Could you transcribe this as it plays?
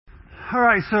All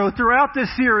right, so throughout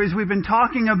this series, we've been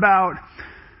talking about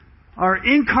our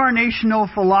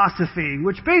incarnational philosophy,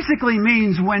 which basically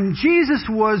means when Jesus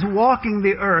was walking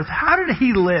the earth, how did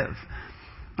he live?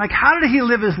 Like, how did he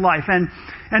live his life?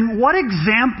 And what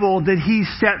example did he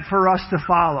set for us to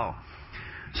follow?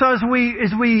 So as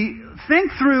we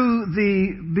think through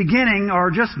the beginning,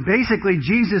 or just basically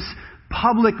Jesus'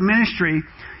 public ministry,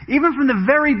 even from the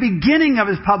very beginning of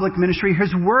his public ministry,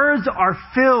 his words are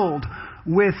filled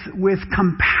with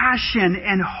compassion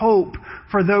and hope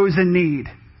for those in need.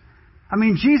 I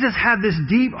mean, Jesus had this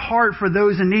deep heart for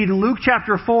those in need. In Luke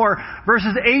chapter 4,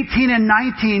 verses 18 and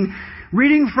 19,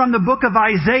 reading from the book of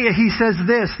Isaiah, he says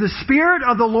this, "The Spirit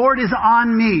of the Lord is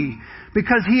on me,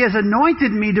 because he has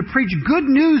anointed me to preach good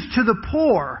news to the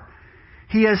poor.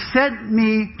 He has sent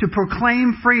me to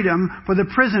proclaim freedom for the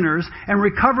prisoners and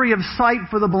recovery of sight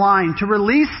for the blind, to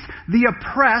release the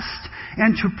oppressed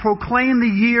and to proclaim the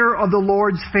year of the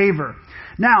Lord's favor."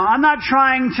 Now, I'm not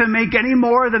trying to make any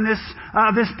more than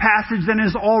this passage than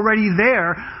is already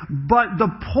there, but the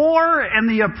poor and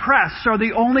the oppressed are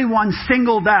the only ones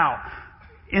singled out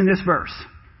in this verse.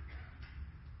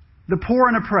 The poor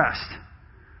and oppressed.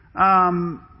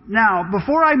 Now,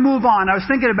 before I move on, I was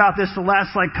thinking about this the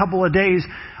last couple of days,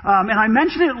 and I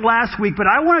mentioned it last week, but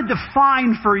I want to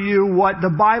define for you what the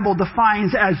Bible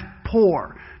defines as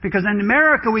poor. Because in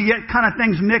America, we get kind of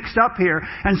things mixed up here,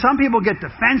 and some people get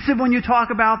defensive when you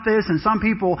talk about this, and some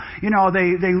people,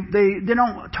 they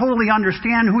don't totally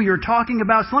understand who you're talking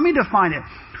about. So let me define it.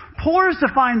 Poor is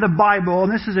defined in the Bible,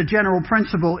 and this is a general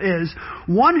principle, is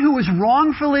one who is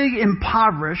wrongfully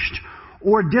impoverished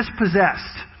or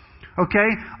dispossessed. Okay?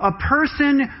 A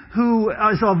person who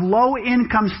is of low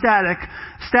income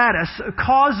status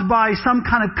caused by some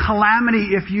kind of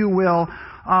calamity, if you will,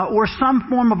 or some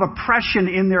form of oppression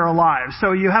in their lives.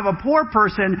 So you have a poor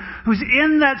person who's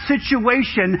in that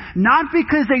situation, not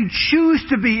because they choose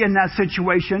to be in that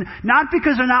situation, not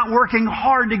because they're not working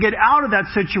hard to get out of that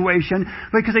situation,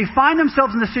 because they find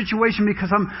themselves in the situation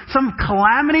because of some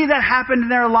calamity that happened in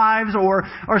their lives, or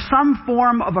some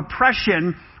form of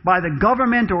oppression by the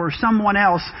government or someone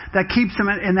else that keeps them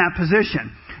in that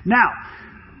position. Now,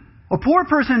 a poor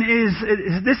person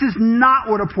this is not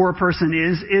what a poor person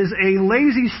is a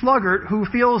lazy sluggard who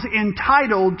feels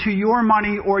entitled to your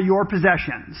money or your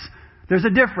possessions. There's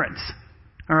a difference.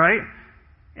 All right?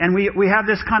 And we have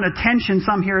this kind of tension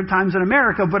some here at times in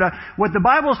America, but what the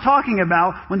Bible is talking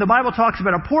about, when the Bible talks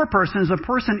about a poor person, is a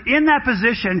person in that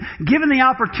position, given the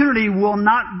opportunity, will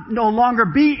no longer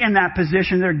be in that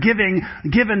position. They're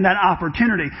given that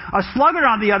opportunity. A sluggard,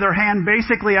 on the other hand,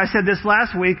 basically, I said this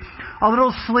last week, a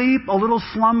little sleep, a little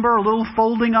slumber, a little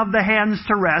folding of the hands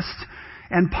to rest,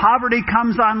 and poverty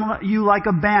comes on you like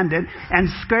a bandit, and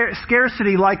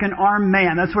scarcity like an armed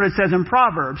man. That's what it says in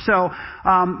Proverbs. So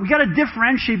we got to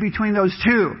differentiate between those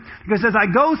two. Because as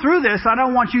I go through this, I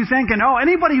don't want you thinking,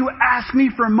 anybody who asks me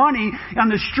for money on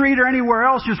the street or anywhere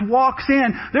else just walks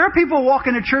in. There are people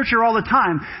walking to church here all the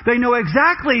time. They know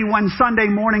exactly when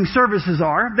Sunday morning services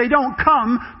are. They don't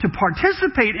come to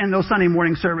participate in those Sunday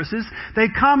morning services. They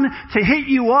come to hit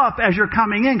you up as you're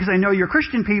coming in because they know you're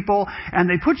Christian people, and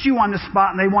they put you on the spot.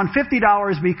 And they want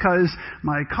 $50 because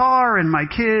my car and my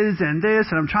kids and this,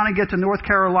 and I'm trying to get to North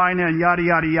Carolina and yada,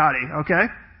 yada, yada. Okay?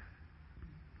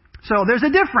 So there's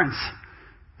a difference.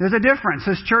 There's a difference.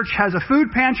 This church has a food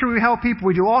pantry. We help people.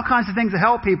 We do all kinds of things to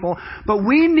help people. But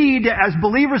we need, as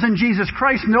believers in Jesus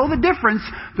Christ, know the difference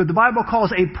that the Bible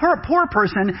calls a poor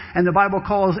person and the Bible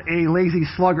calls a lazy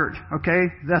sluggard.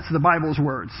 Okay? That's the Bible's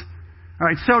words. All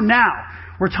right, so now,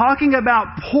 we're talking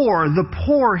about the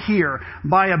poor here,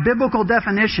 by a biblical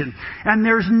definition. And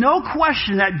there's no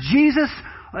question that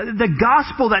the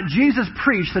gospel that Jesus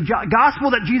preached, the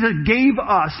gospel that Jesus gave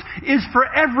us, is for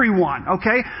everyone,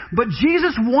 okay? But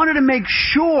Jesus wanted to make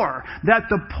sure that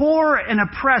the poor and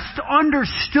oppressed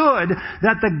understood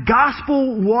that the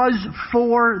gospel was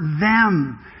for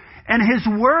them. And his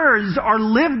words are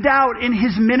lived out in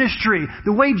his ministry,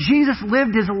 the way Jesus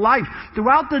lived his life.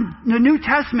 Throughout the New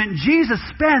Testament, Jesus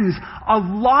spends a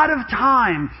lot of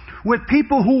time with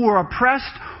people who were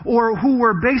oppressed or who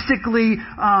were basically,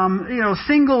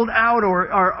 singled out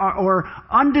or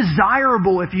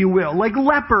undesirable, if you will, like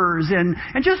lepers and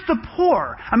just the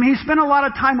poor. I mean, he spent a lot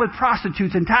of time with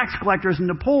prostitutes and tax collectors and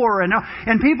the poor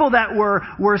and people that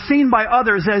were seen by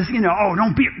others as,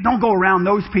 don't go around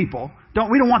those people.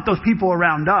 We don't want those people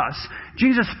around us.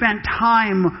 Jesus spent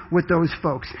time with those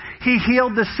folks. He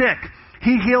healed the sick.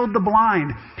 He healed the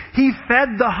blind. He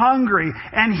fed the hungry.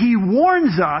 And he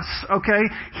warns us, okay?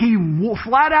 He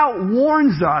flat out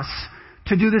warns us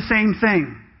to do the same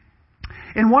thing.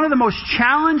 In one of the most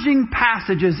challenging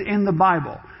passages in the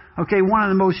Bible, Okay, one of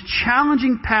the most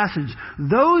challenging passages.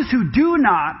 Those who do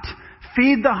not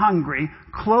feed the hungry,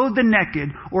 clothe the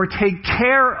naked, or take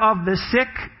care of the sick,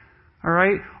 all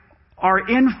right, are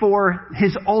in for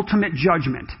his ultimate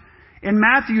judgment. In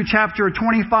Matthew chapter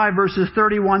 25, verses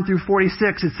 31 through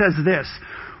 46, it says this: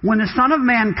 "When the Son of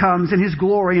Man comes in his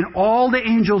glory and all the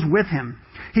angels with him,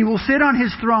 he will sit on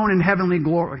his throne in heavenly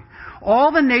glory.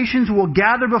 All the nations will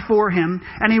gather before him,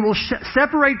 and he will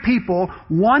separate people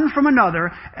one from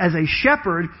another as a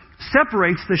shepherd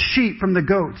separates the sheep from the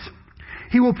goats.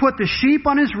 He will put the sheep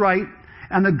on his right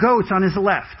and the goats on his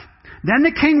left. Then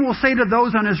the king will say to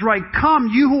those on his right, 'Come,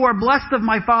 you who are blessed of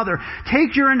my Father,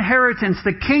 take your inheritance,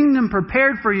 the kingdom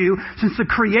prepared for you since the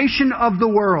creation of the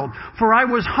world. For I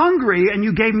was hungry, and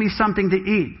you gave me something to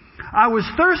eat. I was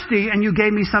thirsty, and you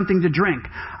gave me something to drink.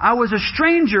 I was a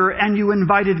stranger, and you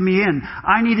invited me in.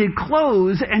 I needed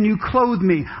clothes, and you clothed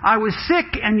me. I was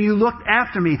sick, and you looked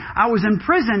after me. I was in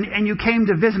prison, and you came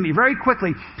to visit me.'" Very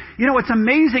quickly, you know, it's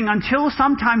amazing until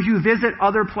sometimes you visit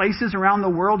other places around the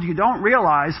world, you don't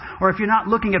realize, or if you're not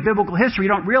looking at biblical history, you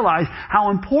don't realize how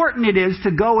important it is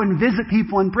to go and visit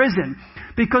people in prison.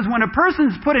 Because when a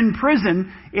person's put in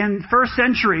prison in first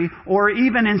century or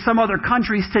even in some other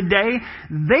countries today,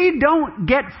 they don't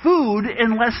get food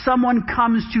unless someone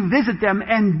comes to visit them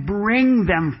and bring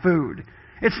them food.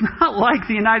 It's not like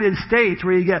the United States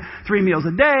where you get 3 meals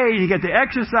a day, you get to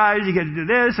exercise, you get to do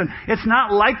this, and it's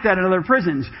not like that in other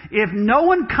prisons. If no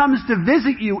one comes to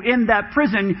visit you in that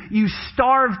prison, you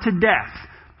starve to death.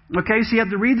 Okay, so you have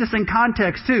to read this in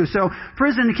context too. So,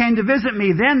 prison came to visit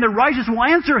me. Then the righteous will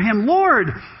answer him,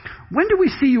 "Lord, when do we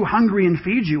see you hungry and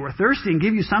feed you, or thirsty and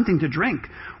give you something to drink?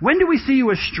 When do we see you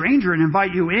a stranger and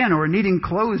invite you in, or needing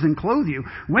clothes and clothe you?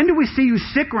 When do we see you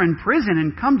sick or in prison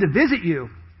and come to visit you?"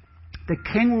 The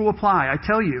king will reply, "I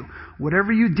tell you,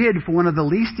 whatever you did for one of the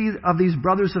least of these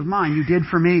brothers of mine, you did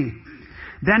for me."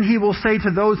 Then he will say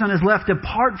to those on his left,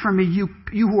 "Depart from me, you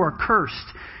who are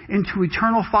cursed, into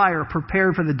eternal fire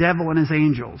prepared for the devil and his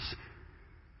angels.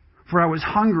 For I was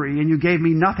hungry, and you gave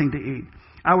me nothing to eat.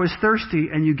 I was thirsty,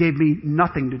 and you gave me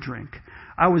nothing to drink.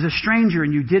 I was a stranger,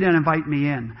 and you didn't invite me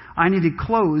in. I needed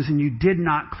clothes, and you did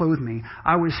not clothe me.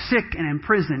 I was sick and in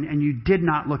prison, and you did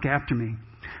not look after me."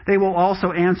 They will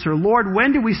also answer, "Lord,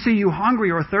 when did we see you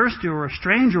hungry or thirsty or a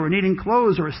stranger or needing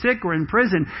clothes or sick or in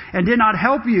prison and did not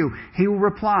help you?" He will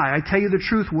reply, "I tell you the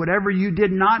truth, whatever you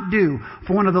did not do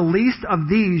for one of the least of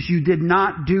these, you did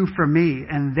not do for me."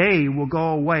 And they will go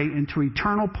away into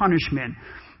eternal punishment,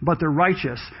 but the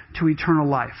righteous to eternal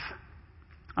life.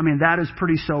 I mean, that is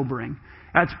pretty sobering.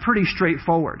 That's pretty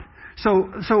straightforward. So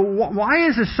why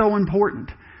is this so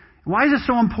important? Why is it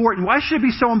so important? Why should it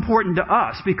be so important to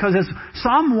us? Because as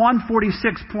Psalm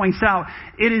 146 points out,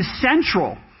 it is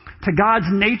central to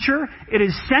God's nature. It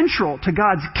is central to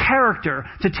God's character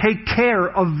to take care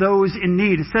of those in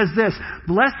need. It says this: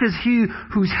 "Blessed is he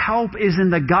whose help is in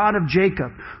the God of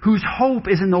Jacob, whose hope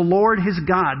is in the Lord his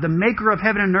God, the maker of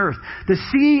heaven and earth, the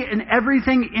sea and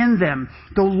everything in them,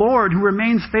 the Lord who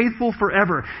remains faithful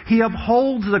forever. He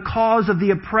upholds the cause of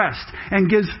the oppressed and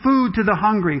gives food to the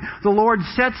hungry. The Lord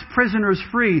sets prisoners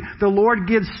free. The Lord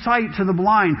gives sight to the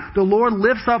blind. The Lord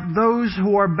lifts up those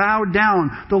who are bowed down.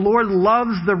 The Lord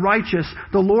loves the righteous.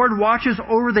 The Lord watches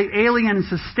over the alien and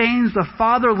sustains the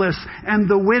fatherless and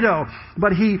the widow.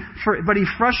 But he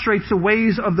frustrates the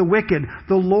ways of the wicked.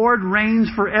 The Lord reigns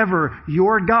forever.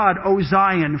 Your God, O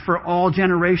Zion, for all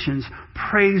generations.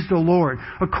 Praise the Lord."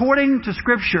 According to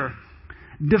Scripture,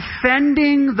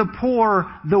 defending the poor,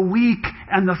 the weak,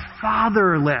 and the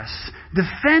fatherless,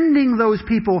 defending those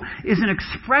people is an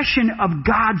expression of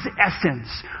God's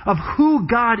essence, of who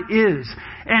God is.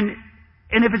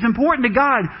 And if it's important to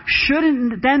God,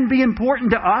 shouldn't it then be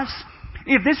important to us?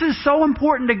 If this is so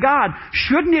important to God,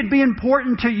 shouldn't it be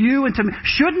important to you and to me?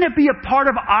 Shouldn't it be a part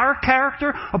of our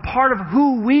character, a part of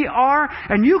who we are?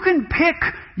 And you can pick,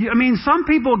 I mean, some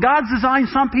people, God's designed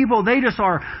some people,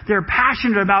 they're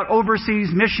passionate about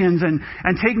overseas missions and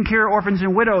taking care of orphans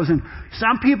and widows. And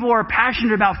some people are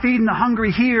passionate about feeding the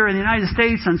hungry here in the United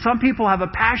States. And some people have a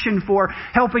passion for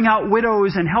helping out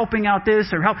widows and helping out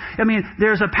this or help. I mean,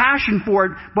 there's a passion for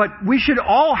it, but we should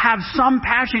all have some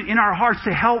passion in our hearts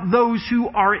to help those who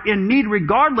are in need,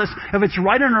 regardless if it's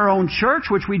right in our own church,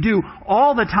 which we do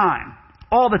all the time.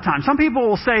 All the time. Some people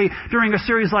will say during a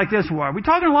series like this, well, we're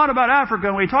talking a lot about Africa,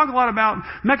 and we talk a lot about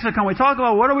Mexico, and we talk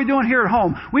about what are we doing here at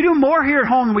home. We do more here at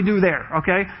home than we do there,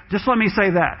 okay? Just let me say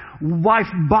that.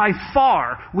 By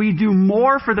far, we do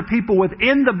more for the people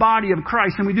within the body of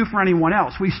Christ than we do for anyone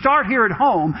else. We start here at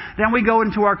home, then we go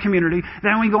into our community,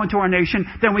 then we go into our nation,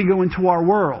 then we go into our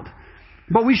world.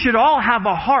 But we should all have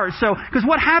a heart. So, because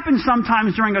what happens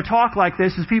sometimes during a talk like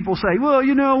this is people say, well,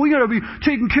 we got to be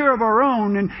taking care of our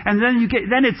own. And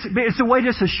then it's a way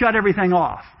just to shut everything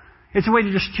off. It's a way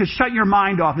to just shut your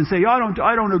mind off and say, I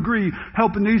don't agree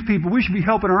helping these people. We should be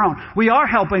helping our own. We are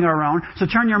helping our own. So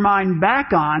turn your mind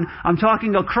back on. I'm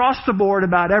talking across the board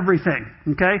about everything.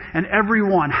 Okay? And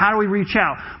everyone. How do we reach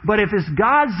out? But if it's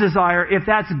God's desire, if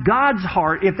that's God's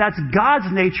heart, if that's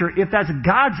God's nature, if that's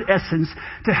God's essence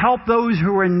to help those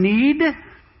who are in need,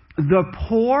 the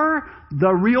poor,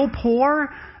 the real poor,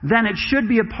 then it should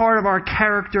be a part of our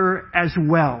character as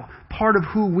well. Part of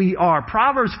who we are.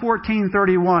 Proverbs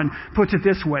 14:31 puts it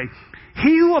this way.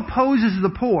 He who opposes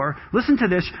the poor, listen to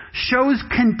this, shows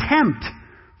contempt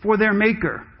for their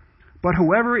maker. But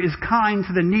whoever is kind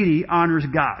to the needy honors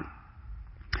God.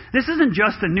 This isn't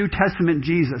just a New Testament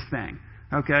Jesus thing.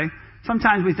 Okay?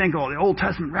 Sometimes we think, the Old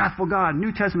Testament, wrathful God,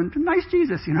 New Testament, nice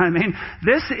Jesus, you know what I mean?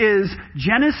 This is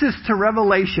Genesis to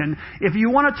Revelation. If you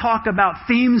want to talk about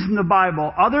themes in the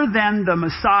Bible, other than the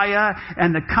Messiah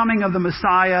and the coming of the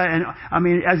Messiah,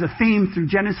 as a theme through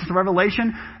Genesis to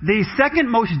Revelation, the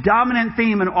second most dominant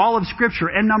theme in all of Scripture,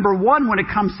 and number one when it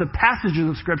comes to passages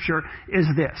of Scripture, is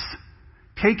this.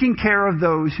 Taking care of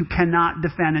those who cannot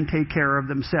defend and take care of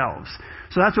themselves.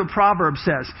 So that's what Proverbs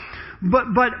says.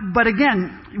 But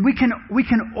again, we can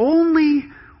only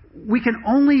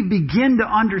begin to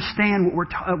understand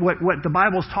what the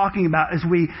Bible's talking about as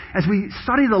we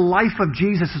study the life of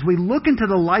Jesus, as we look into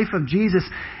the life of Jesus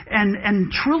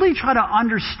and truly try to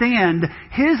understand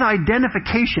His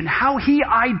identification, how He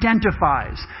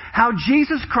identifies, how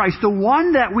Jesus Christ, the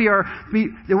one that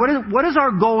what is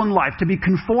our goal in life? To be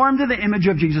conformed to the image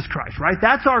of Jesus Christ, right?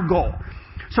 That's our goal.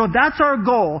 So if that's our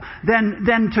goal,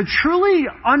 then to truly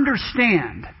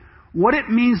understand what it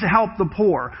means to help the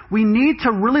poor, we need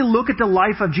to really look at the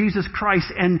life of Jesus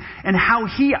Christ and how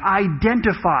He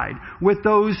identified with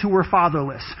those who were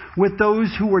fatherless, with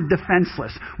those who were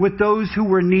defenseless, with those who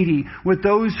were needy, with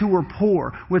those who were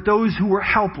poor, with those who were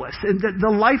helpless. And the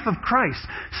life of Christ.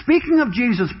 Speaking of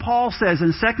Jesus, Paul says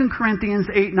in 2 Corinthians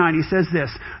 8:9, he says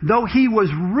this, though He was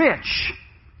rich,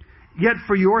 yet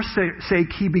for your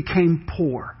sake He became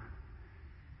poor.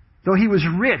 Though He was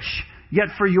rich, yet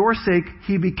for your sake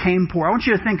He became poor. I want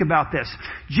you to think about this.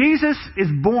 Jesus is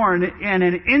born in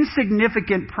an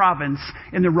insignificant province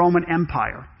in the Roman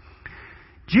Empire.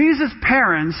 Jesus'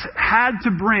 parents had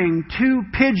to bring 2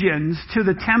 pigeons to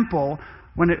the temple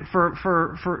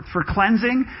for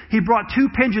cleansing. He brought 2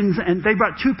 pigeons, and they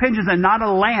brought 2 pigeons and not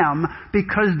a lamb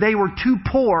because they were too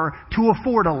poor to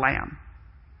afford a lamb.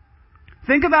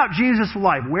 Think about Jesus'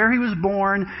 life, where He was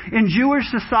born. In Jewish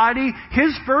society,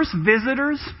 His first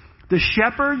visitors, the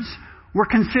shepherds, were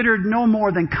considered no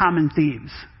more than common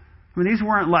thieves. These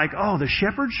weren't like, the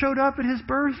shepherd showed up at His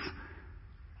birth.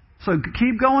 So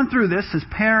keep going through this. His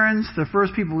parents, the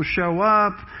first people who show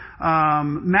up.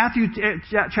 Matthew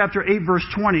chapter 8, verse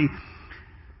 20.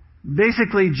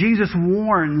 Basically, Jesus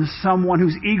warns someone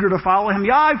who's eager to follow Him.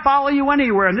 Yeah, I follow you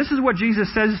anywhere. And this is what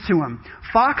Jesus says to him.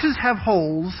 Foxes have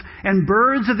holes and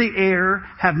birds of the air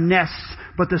have nests,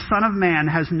 but the Son of Man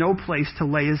has no place to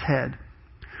lay His head.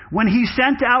 When He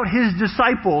sent out His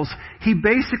disciples, He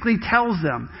basically tells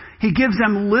them, He gives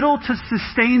them little to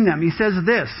sustain them. He says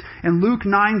this in Luke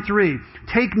 9:3,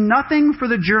 take nothing for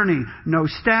the journey, no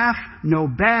staff, no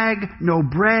bag, no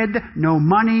bread, no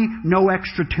money, no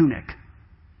extra tunic.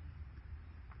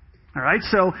 All right,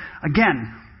 so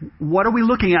again, what are we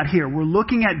looking at here? We're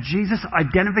looking at Jesus'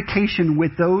 identification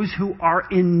with those who are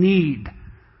in need.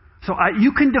 So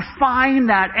you can define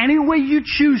that any way you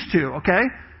choose to, okay?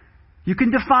 You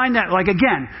can define that, like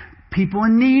again, people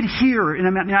in need here in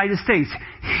the United States,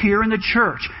 here in the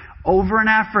church, over in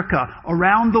Africa,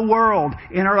 around the world,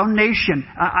 in our own nation.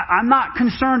 I'm not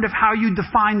concerned of how you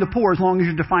define the poor as long as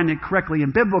you define it correctly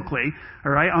and biblically.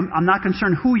 All right, I'm not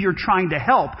concerned who you're trying to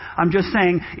help. I'm just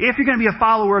saying, if you're going to be a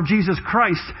follower of Jesus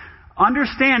Christ,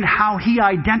 understand how He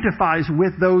identifies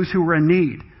with those who are in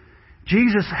need.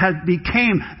 Jesus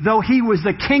though He was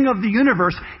the King of the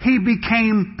universe, He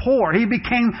became poor.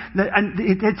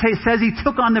 It says He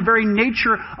took on the very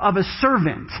nature of a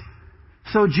servant.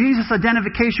 So Jesus'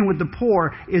 identification with the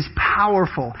poor is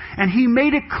powerful. And He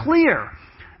made it clear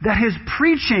that His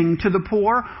preaching to the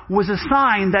poor was a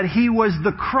sign that He was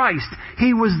the Christ.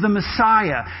 He was the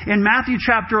Messiah. In Matthew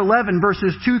chapter 11,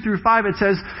 verses 2 through 5, it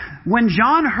says, when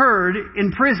John heard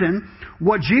in prison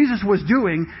what Jesus was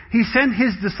doing, he sent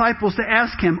his disciples to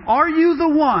ask him, are you the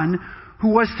one who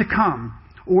was to come?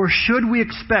 Or should we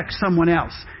expect someone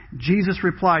else? Jesus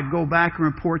replied, go back and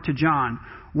report to John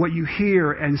what you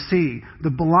hear and see. The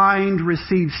blind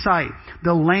receive sight.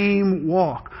 The lame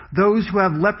walk. Those who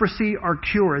have leprosy are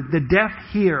cured. The deaf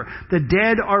hear. The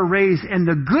dead are raised. And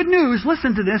the good news,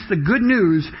 listen to this, the good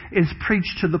news is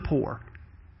preached to the poor.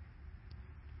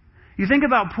 You think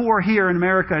about poor here in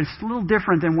America, it's a little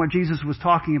different than what Jesus was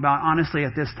talking about, honestly,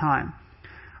 at this time.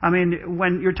 I mean,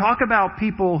 when you talk about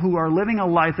people who are living a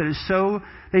life that is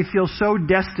they feel so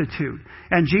destitute,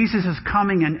 and Jesus is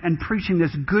coming and preaching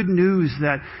this good news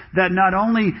that not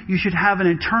only you should have an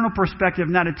eternal perspective,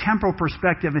 not a temporal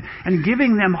perspective, and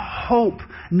giving them hope,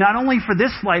 not only for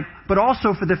this life, but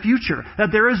also for the future, that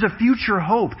there is a future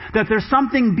hope, that there's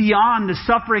something beyond the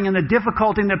suffering and the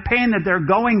difficulty and the pain that they're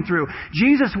going through.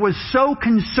 Jesus was so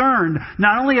concerned,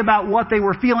 not only about what they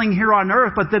were feeling here on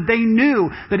earth, but that they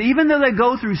knew that even though they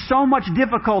go through so much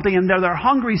difficulty and they're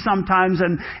hungry sometimes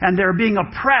and they're being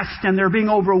oppressed and they're being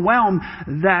overwhelmed,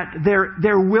 that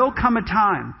there will come a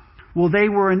time where they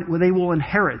will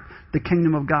inherit the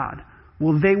kingdom of God.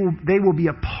 Well, they will be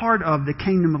a part of the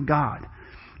kingdom of God.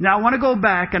 Now I want to go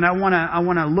back and I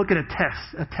want to look at a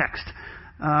text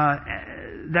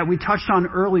that we touched on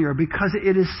earlier, because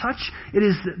it is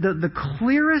the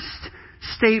clearest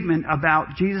statement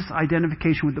about Jesus'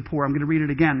 identification with the poor. I'm going to read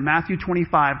it again. Matthew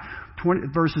 25,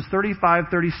 verses 35,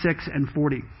 36, and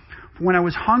 40. When I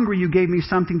was hungry, you gave me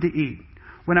something to eat.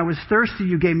 When I was thirsty,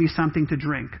 you gave me something to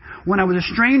drink. When I was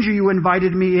a stranger, you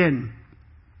invited me in.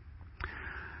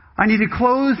 I needed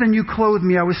clothes and you clothed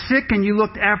me. I was sick and you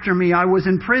looked after me. I was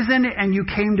in prison and you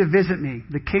came to visit me.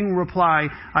 The king will reply,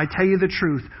 I tell you the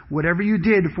truth. Whatever you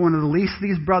did for one of the least of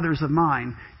these brothers of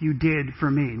mine, you did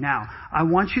for me. Now, I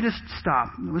want you to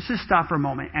stop. Let's just stop for a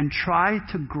moment and try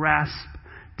to grasp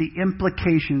the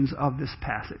implications of this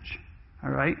passage.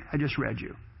 All right? I just read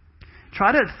you.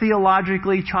 Try to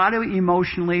theologically, try to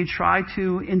emotionally, try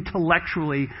to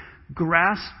intellectually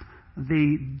grasp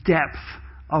the depth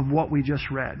of what we just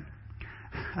read.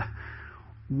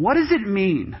 What does it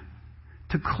mean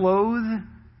to clothe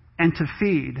and to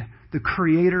feed the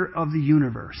creator of the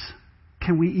universe?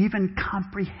 Can we even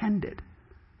comprehend it?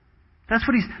 That's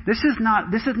what this is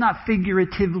not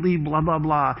figuratively blah, blah,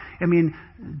 blah. I mean,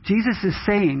 Jesus is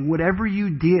saying, whatever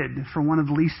you did for one of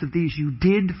the least of these, you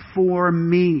did for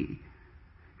me.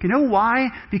 You know why?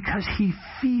 Because he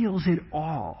feels it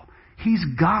all. He's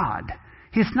God.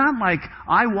 It's not like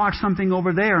I watch something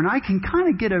over there and I can kind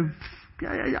of get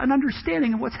an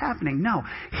understanding of what's happening. No,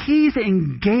 he's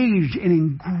engaged and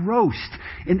engrossed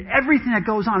in everything that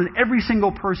goes on in every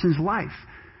single person's life.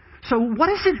 So what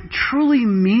does it truly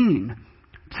mean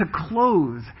to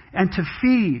clothe and to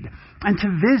feed and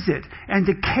to visit and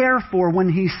to care for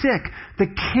when he's sick? The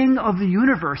King of the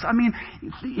universe. I mean,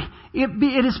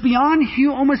 it is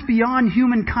almost beyond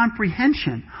human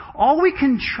comprehension. All we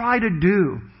can try to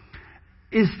do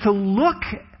is to look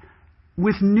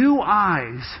with new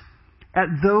eyes at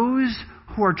those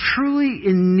who are truly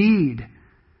in need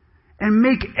and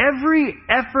make every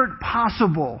effort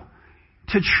possible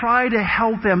to try to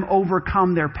help them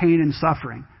overcome their pain and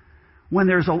suffering. When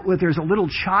there's a little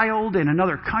child in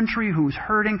another country who's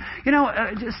hurting. You know,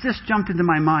 this jumped into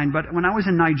my mind, but when I was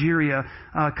in Nigeria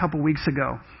a couple weeks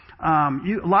ago,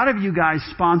 a lot of you guys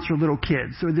sponsor little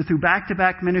kids, so either through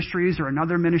Back-to-Back Ministries or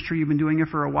another ministry, you've been doing it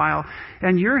for a while,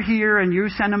 and you're here and you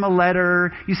send them a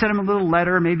letter, you send them a little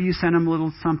letter, maybe you send them a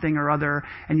little something or other,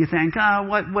 and you think,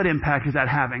 what impact is that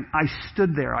having? I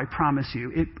stood there, I promise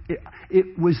you.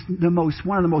 It was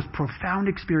one of the most profound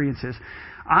experiences.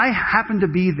 I happened to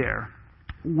be there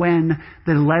when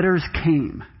the letters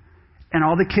came. And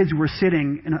all the kids were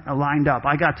sitting lined up.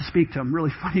 I got to speak to them.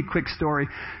 Really funny, quick story.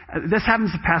 This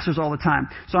happens to pastors all the time.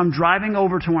 So I'm driving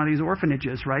over to one of these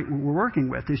orphanages, right, we're working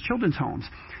with, these children's homes.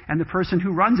 And the person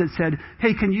who runs it said,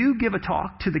 hey, can you give a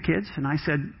talk to the kids? And I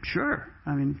said, sure.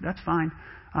 I mean, that's fine.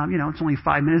 It's only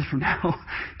 5 minutes from now.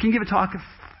 Can you give a talk?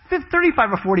 35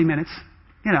 or 40 minutes,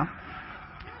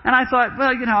 And I thought,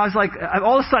 I was like,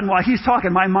 all of a sudden while he's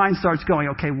talking, my mind starts going,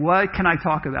 okay, what can I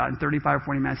talk about in 35 or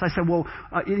 40 minutes? I said,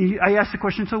 I asked the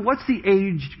question, so what's the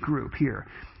age group here?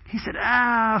 He said,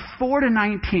 4 to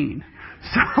 19.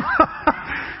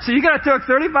 So you got to talk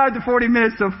 35 to 40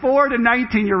 minutes to 4 to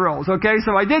 19-year-olds, okay?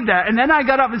 So I did that. And then I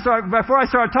got up and before I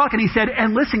started talking, he said,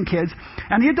 and listen, kids,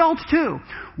 and the adults too,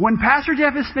 when Pastor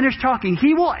Jeff is finished talking,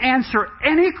 he will answer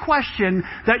any question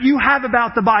that you have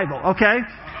about the Bible, okay?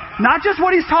 Not just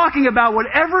what he's talking about,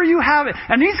 whatever you have it.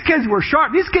 And these kids were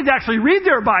sharp. These kids actually read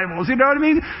their Bibles, you know what I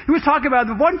mean? He was talking about,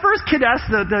 the one first kid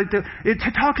asked, it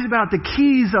talks about the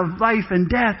keys of life and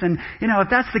death, and, if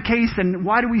that's the case, then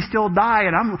why do we still die?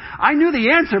 And I knew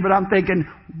the answer, but I'm thinking,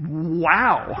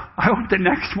 wow, I hope the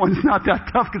next one's not that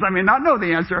tough, because I may not know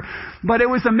the answer. But it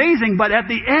was amazing. But at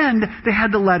the end, they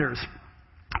had the letters.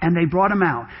 And they brought them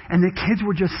out. And the kids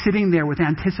were just sitting there with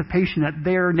anticipation that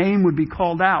their name would be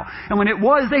called out. And when it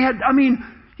was,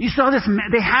 you saw this,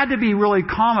 they had to be really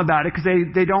calm about it, because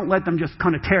they don't let them just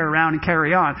kind of tear around and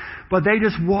carry on. But they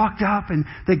just walked up and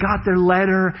they got their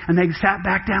letter and they sat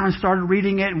back down and started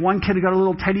reading it. And one kid got a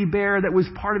little teddy bear that was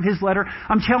part of his letter.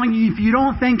 I'm telling you, if you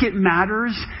don't think it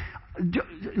matters,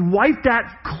 wipe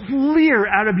that clear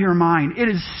out of your mind. It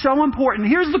is so important.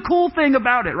 Here's the cool thing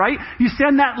about it, right? You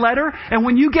send that letter, and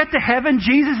when you get to heaven,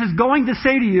 Jesus is going to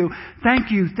say to you,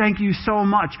 thank you so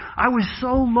much. I was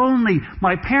so lonely.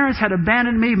 My parents had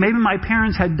abandoned me. Maybe my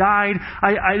parents had died.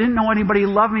 I didn't know anybody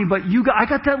loved me, but I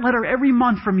got that letter every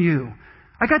month from you.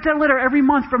 I got that letter every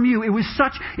month from you. It was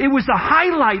the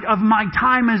highlight of my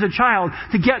time as a child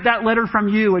to get that letter from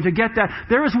you and to get that.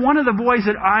 There is one of the boys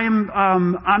that I'm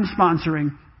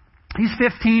sponsoring. He's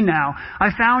 15 now.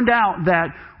 I found out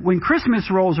that when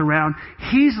Christmas rolls around,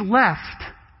 he's left.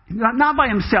 Not by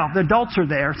himself. The adults are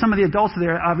there. Some of the adults are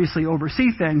there obviously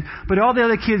oversee things, but all the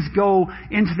other kids go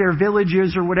into their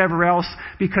villages or whatever else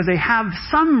because they have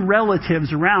some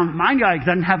relatives around. My guy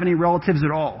doesn't have any relatives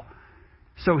at all.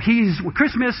 So he's,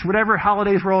 Christmas, whatever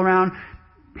holidays roll around,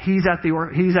 he's at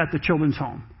the children's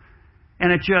home.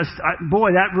 And it just,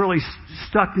 that really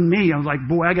stuck in me. I was like,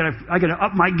 boy, I gotta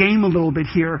up my game a little bit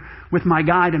here with my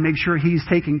guy to make sure he's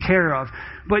taken care of.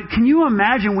 But can you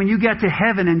imagine when you get to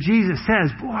heaven and Jesus says,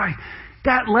 boy,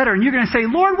 that letter, and you're going to say,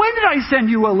 Lord, when did I send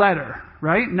you a letter?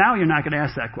 Right? Now you're not going to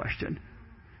ask that question.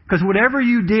 Because whatever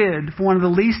you did for one of the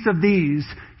least of these,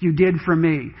 you did for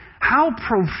me. How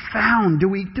profound do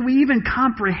we even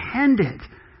comprehend it?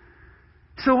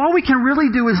 So all we can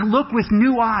really do is look with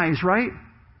new eyes, right?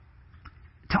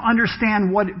 To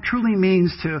understand what it truly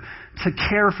means to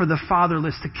care for the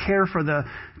fatherless, to care for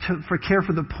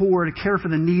the poor, to care for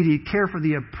the needy, care for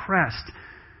the oppressed.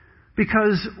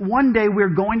 Because one day we're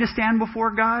going to stand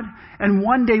before God, and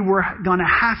one day we're going to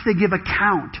have to give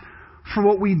account for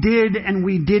what we did and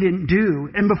we didn't do.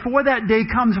 And before that day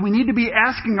comes, we need to be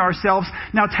asking ourselves,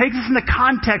 now take this in the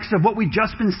context of what we've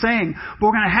just been saying, but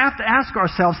we're going to have to ask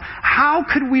ourselves, how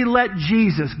could we let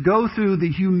Jesus go through the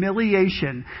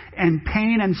humiliation and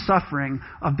pain and suffering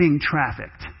of being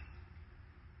trafficked?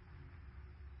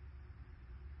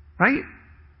 Right?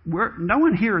 No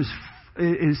one here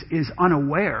is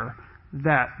unaware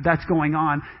that that's going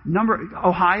on.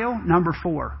 Ohio, number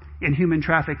 4. In human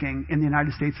trafficking in the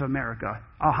United States of America.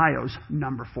 Ohio's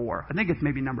number 4. I think it's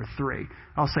maybe number 3.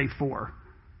 I'll say 4.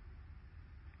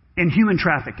 In human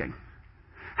trafficking.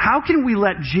 How can we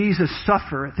let Jesus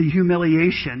suffer the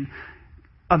humiliation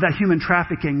of that human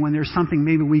trafficking when there's something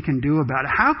maybe we can do about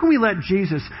it? How can we let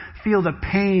Jesus feel the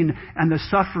pain and the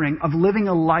suffering of living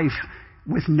a life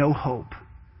with no hope?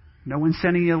 No one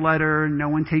sending you a letter, no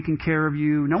one taking care of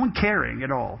you, no one caring at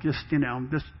all. Just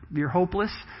you're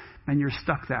hopeless. And you're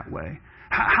stuck that way.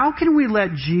 How can we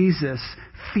let Jesus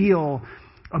feel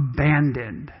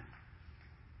abandoned?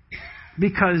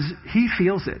 Because he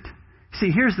feels it.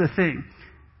 See, here's the thing.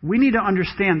 We need to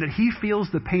understand that he feels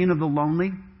the pain of the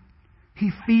lonely. He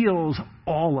feels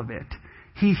all of it.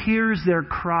 He hears their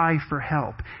cry for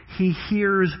help. He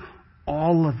hears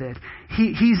all of it.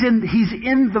 He's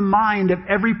in the mind of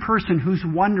every person who's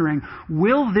wondering,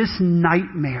 will this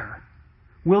nightmare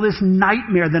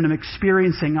that I'm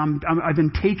experiencing, I've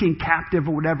been taken captive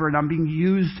or whatever, and I'm being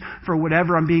used for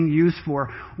whatever I'm being used for,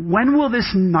 when will this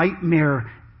nightmare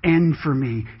end for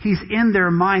me? He's in their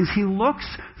minds. He looks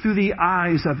through the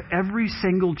eyes of every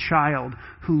single child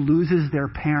who loses their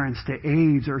parents to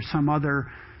AIDS or some other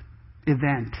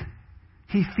event.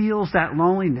 He feels that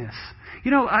loneliness.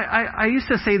 I used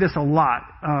to say this a lot,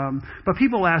 but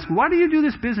people ask, why do you do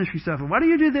this business stuff? Why do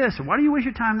you do this? Why do you waste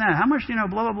your time on that? How much,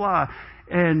 blah, blah, blah.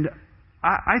 And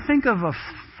I think of a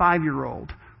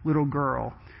 5-year-old little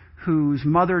girl whose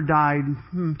mother died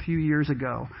a few years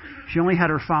ago. She only had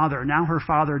her father. Now her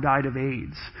father died of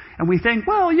AIDS. And we think,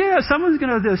 well, yeah,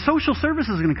 the social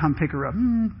services are going to come pick her up.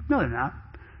 No, they're not.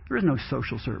 There is no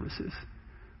social services.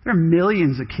 There are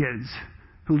millions of kids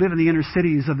who live in the inner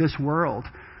cities of this world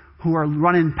who are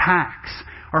running packs,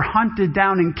 are hunted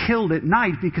down and killed at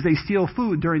night because they steal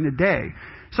food during the day.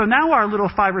 So now our little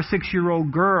 5 or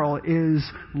 6-year-old girl is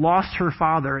lost her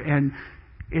father, and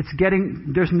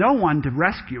there's no one to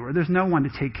rescue her. There's no one to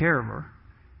take care of her.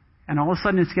 And all of a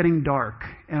sudden it's getting dark.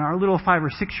 And our little 5 or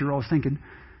 6-year-old is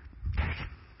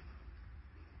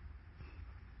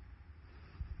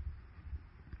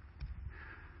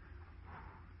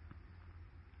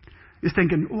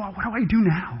thinking, well, what do I do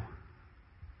now?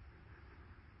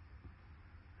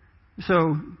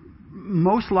 So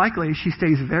most likely she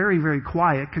stays very, very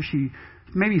quiet because she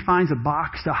maybe finds a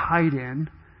box to hide in.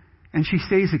 And she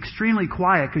stays extremely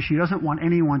quiet because she doesn't want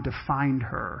anyone to find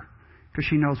her, because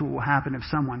she knows what will happen if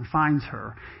someone finds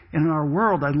her. And in our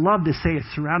world, I'd love to say it's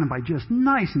surrounded by just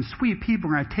nice and sweet people.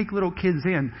 We're going to take little kids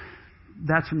in.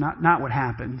 That's not what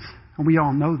happens. And we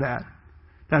all know that.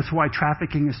 That's why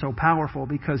trafficking is so powerful,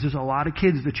 because there's a lot of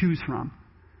kids to choose from.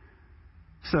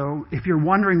 So if you're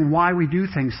wondering why we do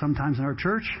things sometimes in our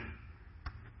church,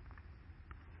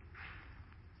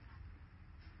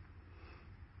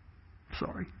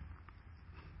 sorry.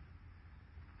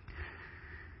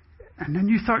 And then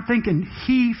you start thinking,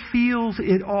 He feels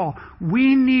it all.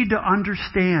 We need to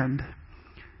understand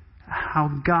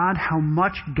how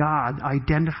much God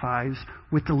identifies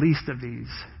with the least of these.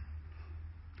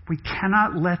 We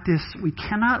cannot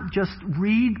just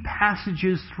read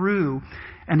passages through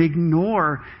and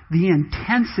ignore the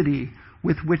intensity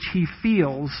with which He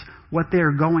feels what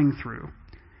they're going through.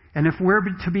 And if we're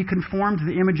to be conformed to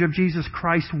the image of Jesus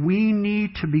Christ, we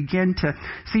need to begin to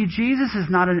see Jesus is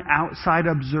not an outside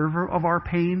observer of our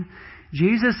pain.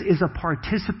 Jesus is a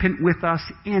participant with us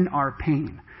in our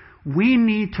pain. We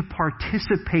need to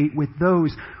participate with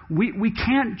those. We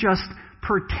can't just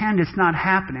pretend it's not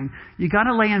happening. You got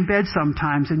to lay in bed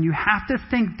sometimes, and you have to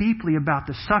think deeply about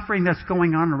the suffering that's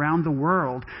going on around the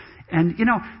world. And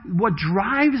what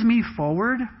drives me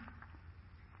forward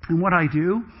and what I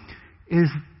do is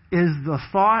the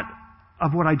thought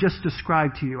of what I just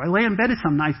described to you. I lay in bed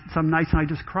some nights and I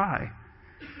just cry.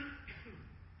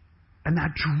 And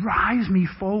that drives me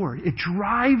forward. It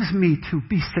drives me to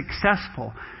be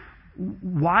successful.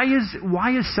 Why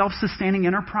is self-sustaining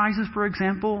enterprises, for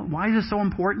example, why is it so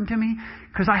important to me?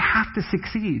 Because I have to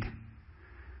succeed.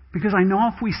 Because I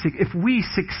know if we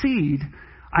succeed,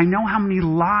 I know how many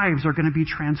lives are going to be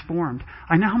transformed.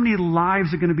 I know how many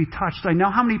lives are going to be touched. I know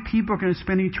how many people are going to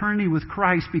spend eternity with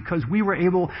Christ because we were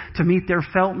able to meet their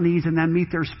felt needs and then meet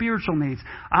their spiritual needs.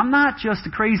 I'm not just a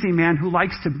crazy man who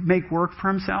likes to make work for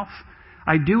himself.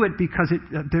 I do it because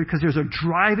there's a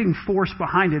driving force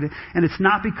behind it. And it's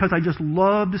not because I just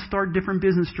love to start different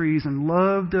business trees and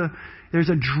there's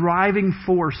a driving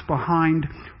force behind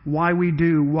why we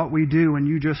do what we do, and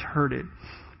you just heard it.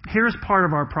 Here's part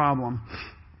of our problem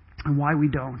and why we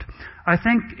don't. I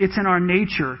think it's in our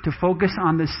nature to focus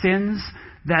on the sins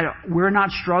that we're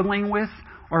not struggling with,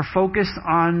 or focus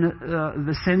on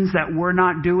the sins that we're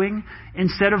not doing,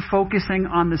 instead of focusing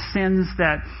on the sins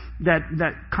that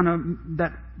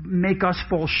make us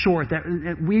fall short, that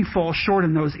we fall short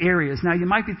in those areas. Now you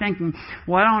might be thinking,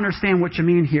 well, I don't understand what you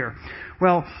mean here.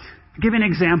 Well, I'll give you an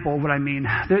example of what I mean.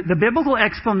 The biblical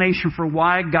explanation for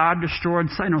why God destroyed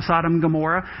Sodom and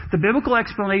Gomorrah, the biblical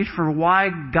explanation for why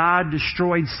God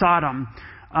destroyed Sodom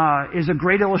is a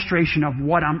great illustration of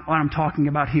what I'm talking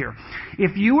about here.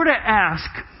 If you were to ask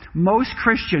most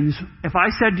Christians, if I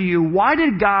said to you, why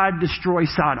did God destroy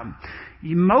Sodom?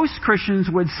 Most Christians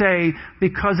would say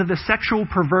because of the sexual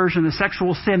perversion, the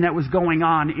sexual sin that was going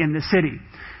on in the city.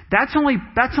 That's only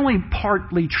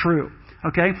partly true.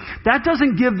 Okay? That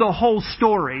doesn't give the whole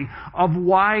story of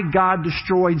why God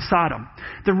destroyed Sodom.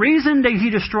 The reason that He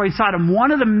destroyed Sodom,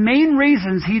 one of the main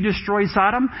reasons He destroyed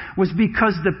Sodom was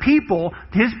because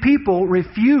His people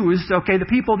refused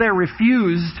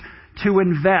to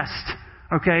invest,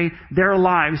 their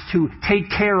lives to take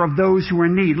care of those who are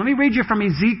in need. Let me read you from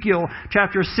Ezekiel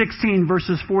chapter 16,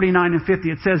 verses 49 and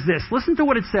 50. It says this. Listen to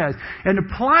what it says. And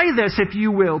apply this, if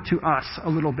you will, to us a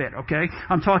little bit, okay?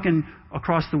 I'm talking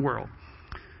across the world.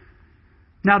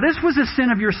 Now this was the sin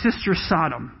of your sister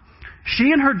Sodom.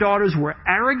 She and her daughters were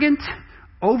arrogant,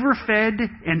 overfed,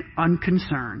 and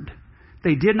unconcerned.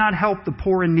 They did not help the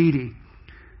poor and needy.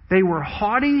 They were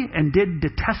haughty and did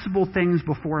detestable things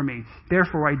before me.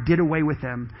 Therefore I did away with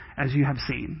them, as you have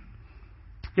seen.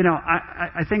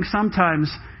 I think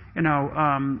sometimes,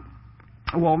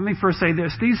 well, let me first say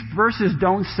this. These verses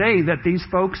don't say that these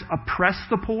folks oppress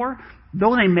the poor,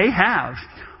 though they may have.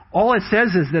 All it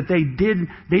says is that they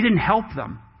didn't help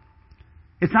them.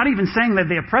 It's not even saying that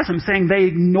they oppressed them, it's saying they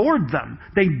ignored them.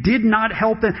 They did not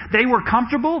help them. They were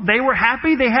comfortable, they were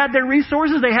happy, they had their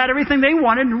resources, they had everything they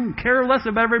wanted, and care less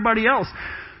about everybody else.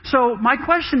 So my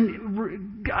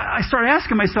question I started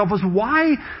asking myself was,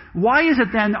 why is it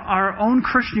then our own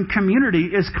Christian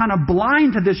community is kind of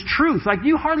blind to this truth? Like,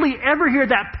 you hardly ever hear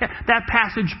that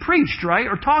passage preached, right?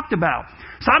 Or talked about.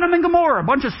 Sodom and Gomorrah, a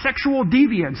bunch of sexual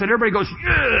deviants. And everybody goes,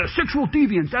 yeah, sexual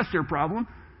deviants, that's their problem.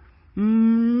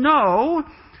 No.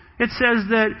 It says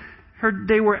that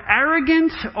they were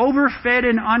arrogant, overfed,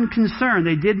 and unconcerned.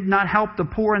 They did not help the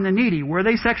poor and the needy. Were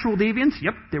they sexual deviants?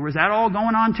 Yep, there was that all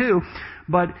going on too.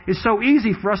 But it's so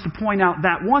easy for us to point out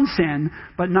that one sin,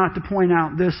 but not to point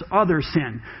out this other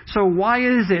sin. So why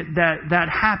is it that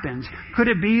happens? Could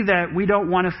it be that we don't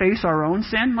want to face our own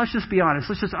sin? Let's just be honest.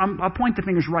 I'll point the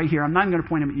fingers right here. I'm not going to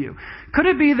point them at you. Could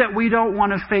it be that we don't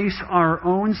want to face our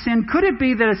own sin? Could it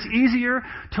be that it's easier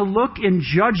to look in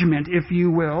judgment, if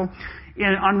you will,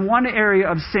 on one area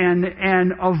of sin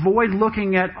and avoid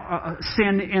looking at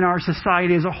sin in our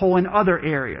society as a whole in other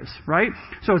areas, right?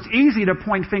 So it's easy to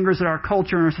point fingers at our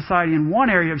culture and our society in one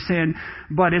area of sin,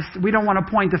 but we don't want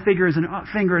to point the finger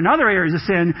in other areas of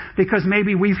sin because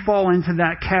maybe we fall into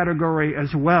that category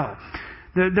as well.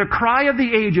 The cry of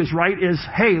the ages, right, is,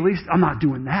 hey, at least I'm not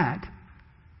doing that.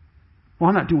 Well,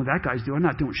 I'm not doing what that guy's doing. I'm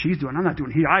not doing what she's doing. I'm not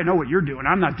doing I know what you're doing.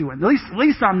 I'm not doing. At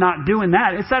least I'm not doing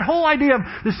that. It's that whole idea of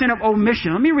the sin of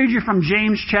omission. Let me read you from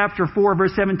James chapter 4,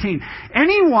 verse 17.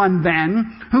 Anyone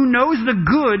then who knows the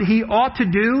good he ought to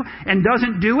do and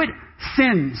doesn't do it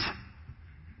sins.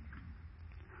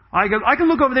 I can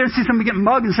look over there and see somebody get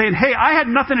mugged and saying, hey, I had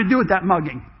nothing to do with that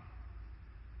mugging.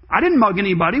 I didn't mug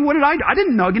anybody. What did I do? I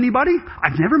didn't mug anybody.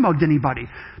 I've never mugged anybody.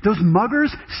 Those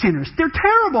muggers, sinners. They're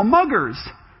terrible muggers.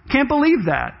 Can't believe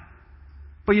that.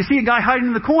 But you see a guy hiding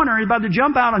in the corner, he's about to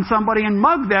jump out on somebody and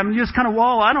mug them, and you just kind of,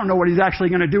 well, I don't know what he's actually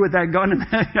going to do with that gun.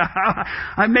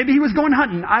 Maybe he was going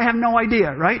hunting. I have no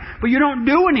idea, right? But you don't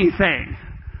do anything.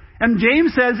 And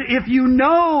James says, if you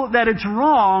know that it's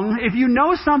wrong, if you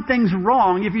know something's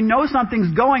wrong, if you know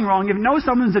something's going wrong, if you know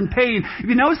someone's in pain, if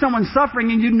you know someone's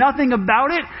suffering and you do nothing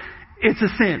about it, it's a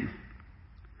sin.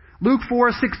 Luke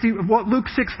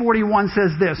 6:41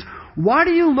 says this, why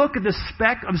do you look at the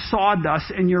speck of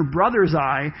sawdust in your brother's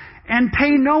eye and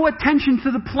pay no attention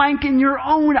to the plank in your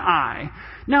own eye?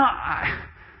 Now,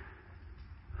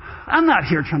 I'm not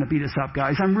here trying to beat us up,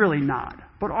 guys. I'm really not.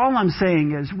 But all I'm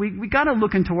saying is we got to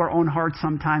look into our own hearts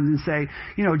sometimes and say,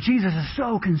 Jesus is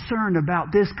so concerned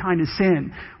about this kind of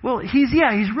sin. Well, he's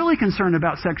really concerned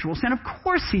about sexual sin. Of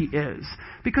course he is.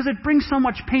 Because it brings so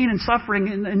much pain and suffering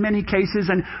in many cases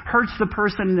and hurts the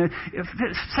person.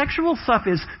 Sexual stuff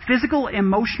is physical,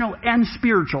 emotional, and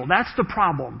spiritual. That's the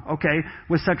problem, okay,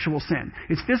 with sexual sin.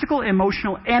 It's physical,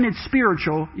 emotional, and it's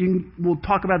spiritual. We'll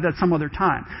talk about that some other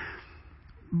time.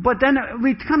 But then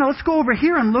let's go over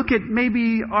here and look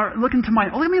into my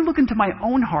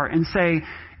own heart and say,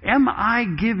 am I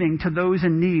giving to those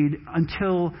in need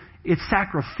until it's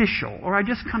sacrificial, or I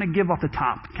just kind of give off the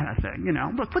top kind of thing?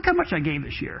 Look how much I gave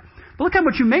this year. But look how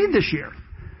much you made this year.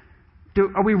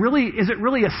 Is it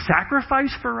really a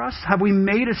sacrifice for us? Have we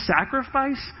made a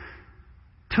sacrifice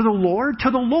to the Lord?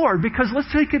 To the Lord, because let's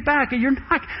take it back. You're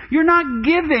not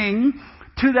giving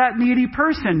to that needy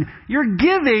person. You're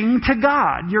giving to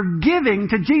God. You're giving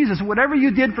to Jesus. Whatever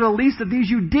you did for the least of these,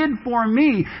 you did for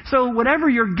me. So whatever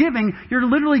you're giving, you're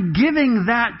literally giving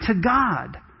that to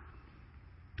God.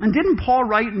 And didn't Paul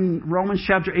write in Romans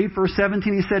chapter 8, verse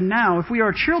 17, he said, now, if we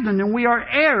are children, then we are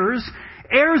heirs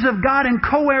of God and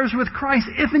co-heirs with Christ,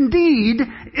 if indeed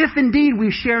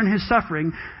we share in his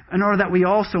suffering, in order that we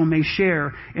also may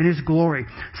share in his glory.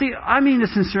 See, I mean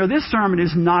this sincerely. This sermon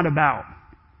is not about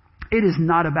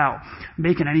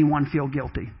making anyone feel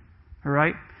guilty. All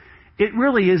right? It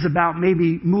really is about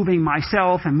maybe moving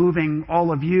myself and moving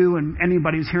all of you and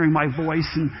anybody who's hearing my voice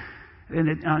and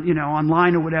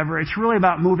online or whatever. It's really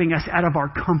about moving us out of our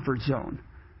comfort zone.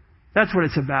 That's what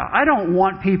it's about. I don't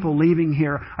want people leaving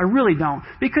here. I really don't.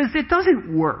 Because it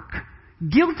doesn't work.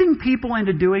 Guilting people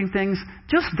into doing things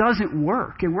just doesn't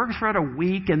work. It works for about a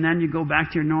week and then you go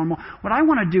back to your normal. What I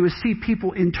want to do is see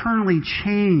people internally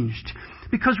changed.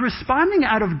 Because responding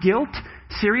out of guilt,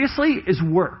 seriously, is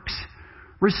works.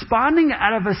 Responding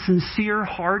out of a sincere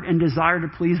heart and desire to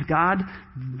please God,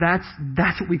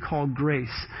 that's what we call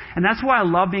grace. And that's why I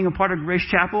love being a part of Grace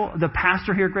Chapel, the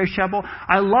pastor here at Grace Chapel.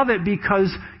 I love it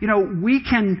because, we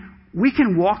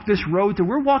can walk this road.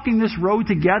 We're walking this road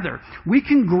together. We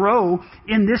can grow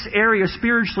in this area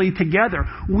spiritually together.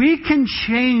 We can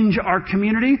change our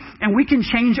community and we can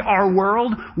change our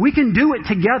world. We can do it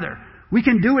together. We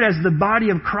can do it as the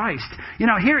body of Christ.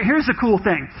 Here's the cool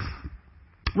thing.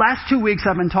 Last 2 weeks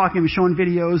I've been talking, showing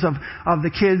videos of the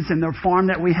kids and the farm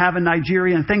that we have in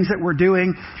Nigeria and things that we're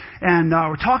doing. And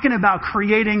we're talking about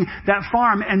creating that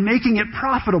farm and making it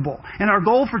profitable. And our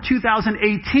goal for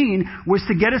 2018 was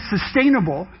to get it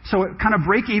sustainable, so it kind of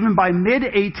break even by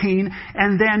mid-18,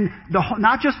 and then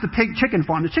not just the chicken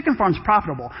farm. The chicken farm's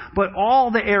profitable, but all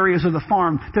the areas of the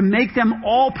farm to make them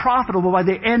all profitable by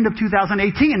the end of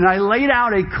 2018. And I laid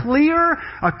out a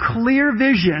clear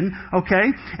vision,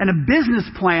 okay, and a business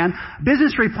plan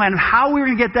of how we were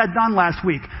going to get that done last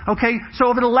week. Okay, so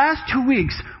over the last 2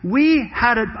 weeks, we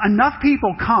had enough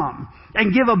people come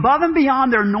and give above and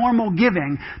beyond their normal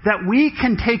giving that we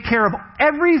can take care of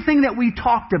everything that we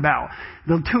talked about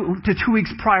the 2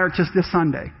 weeks prior to this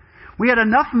Sunday. We had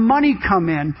enough money come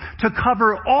in to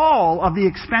cover all of the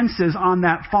expenses on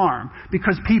that farm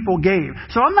because people gave.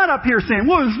 So I'm not up here saying,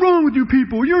 what is wrong with you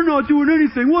people? You're not doing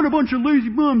anything. What a bunch of lazy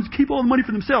bums. Keep all the money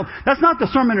for themselves. That's not the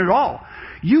sermon at all.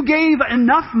 You gave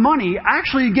enough money.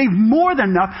 Actually, you gave more than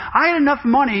enough. I had enough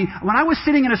money. When I was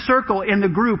sitting in a circle in the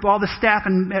group, all the staff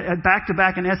at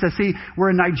back-to-back and SSE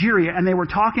were in Nigeria, and they were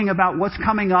talking about what's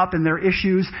coming up and their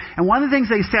issues. And one of the things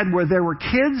they said were there were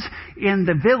kids in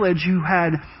the village who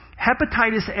had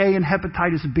hepatitis A and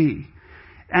hepatitis B.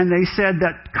 And they said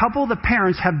that a couple of the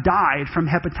parents have died from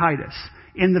hepatitis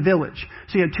in the village.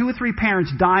 So you had 2 or 3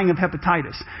 parents dying of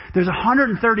hepatitis. There's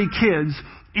 130 kids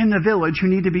in the village who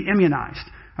need to be immunized.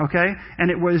 Okay?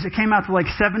 And it came out to like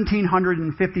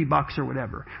 $1,750 or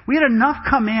whatever. We had enough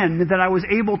come in that I was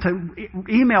able to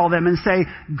email them and say,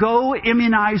 go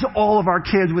immunize all of our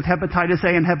kids with hepatitis A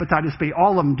and hepatitis B.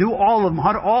 All of them. Do all of them.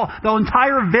 The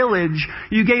entire village.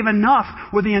 You gave enough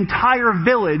where the entire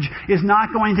village is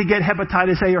not going to get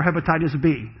hepatitis A or hepatitis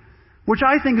B. Which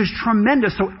I think is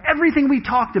tremendous. So everything we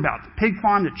talked about, the pig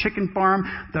farm, the chicken farm,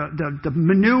 the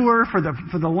manure for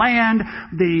the land,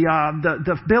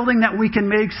 the building that we can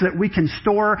make so that we can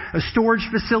store a storage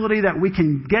facility that we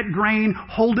can get grain,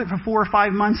 hold it for 4 or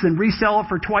 5 months, and resell it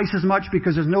for twice as much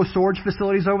because there's no storage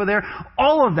facilities over there.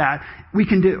 All of that we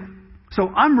can do. So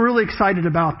I'm really excited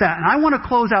about that. And I want to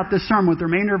close out this sermon with the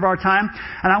remainder of our time.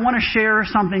 And I want to share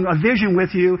a vision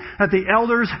with you that the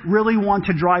elders really want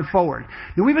to drive forward.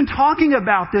 Now, we've been talking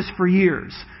about this for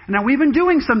years. Now, we've been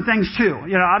doing some things too.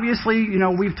 Obviously,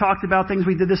 we've talked about things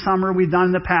we did this summer, we've done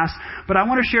in the past. But I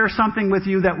want to share something with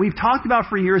you that we've talked about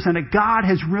for years and that God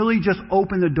has really just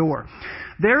opened the door.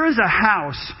 There is a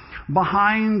house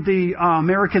behind the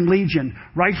American Legion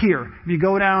right here. If you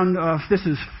go down, this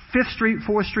is 5th Street,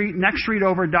 4th Street, next street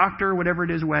over, Doctor, whatever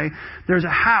it is way. There's a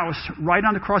house right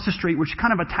on across the street, which is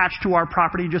kind of attached to our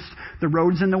property, just the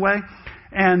road's in the way.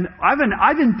 And I've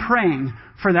been praying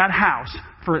for that house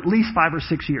for at least 5 or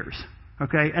 6 years.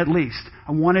 Okay, at least.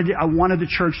 I wanted the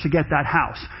church to get that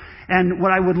house. And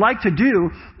what I would like to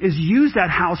do is use that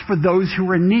house for those who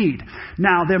are in need.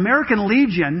 Now, the American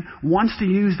Legion wants to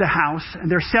use the house, and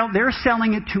they're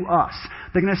selling it to us.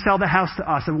 They're going to sell the house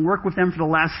to us. I've worked with them for the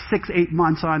last 6-8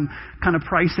 months on kind of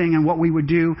pricing and what we would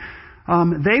do.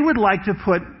 They would like to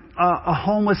put a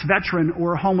homeless veteran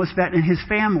or a homeless vet and his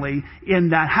family in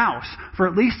that house for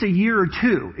at least a year or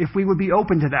 2, if we would be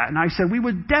open to that. And I said, we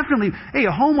would definitely, a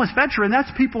homeless veteran,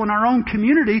 that's people in our own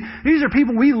community. These are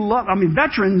people we love.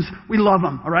 Veterans, we love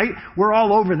them, all right? We're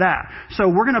all over that. So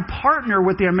we're going to partner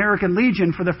with the American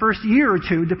Legion for the first year or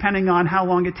 2, depending on how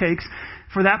long it takes,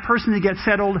 for that person to get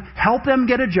settled, help them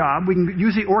get a job. We can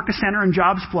use the Orca Center and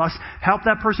Jobs Plus, help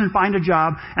that person find a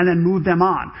job, and then move them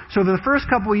on. So for the first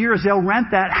couple of years, they'll rent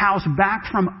that house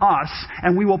back from us,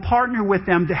 and we will partner with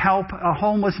them to help a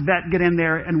homeless vet get in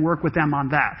there and work with them on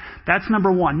that. That's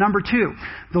number 1. Number 2,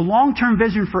 the long-term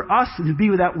vision for us would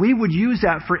be that we would use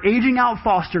that for aging out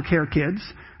foster care kids,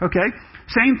 okay?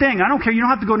 Same thing. I don't care. You don't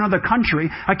have to go to another country.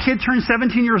 A kid turns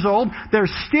 17 years old. They're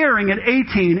staring at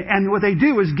 18. And what they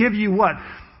do is give you what?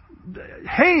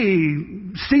 Hey,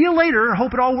 see you later.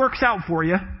 Hope it all works out for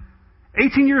you.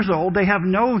 18 years old.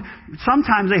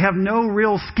 Sometimes they have no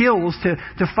real skills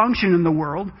to function in the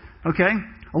world. Okay?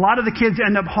 A lot of the kids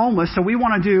end up homeless. So we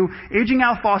want to do aging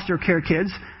out foster care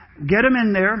kids. Get them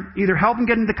in there. Either help them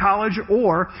get into college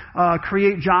or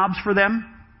create jobs for them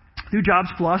through Jobs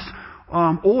Plus.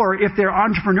 Or if they're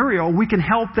entrepreneurial, we can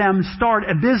help them start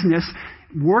a business,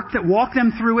 walk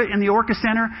them through it in the Orca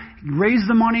Center, raise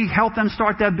the money, help them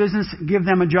start that business, give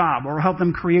them a job, or help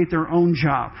them create their own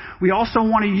job. We also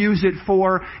want to use it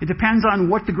it depends on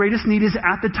what the greatest need is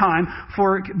at the time,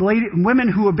 for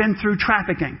women who have been through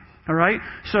trafficking. All right,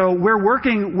 so we're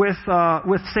working with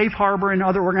Safe Harbor and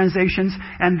other organizations,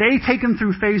 and they take them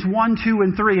through phase 1, 2,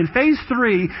 and 3. In phase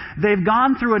 3, they've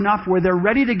gone through enough where they're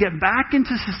ready to get back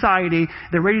into society.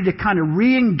 They're ready to kind of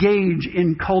re-engage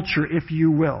in culture, if you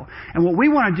will. And what we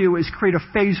want to do is create a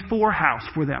phase 4 house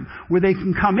for them, where they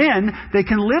can come in, they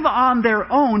can live on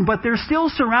their own, but they're still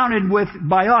surrounded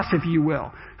by us, if you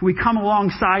will. We come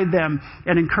alongside them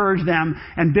and encourage them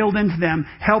and build into them,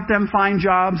 help them find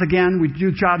jobs. Again, we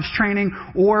do jobs training.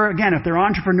 Or again, if they're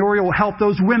entrepreneurial, we'll help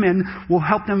those women. We'll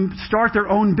help them start their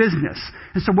own business.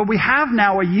 And so what we have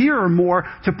now, a year or more,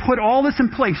 to put all this in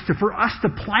place, for us to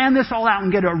plan this all out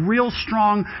and get a real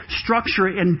strong structure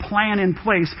and plan in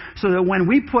place so that when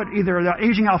we put either the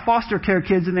aging out foster care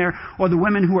kids in there or the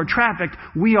women who are trafficked,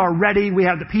 we are ready. We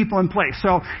have the people in place.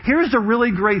 So here's the really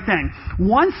great thing.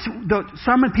 Once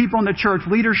some people in the church,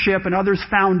 leadership, and others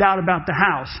found out about the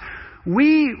house,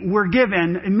 we were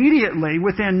given immediately,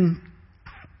 within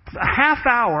a half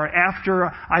hour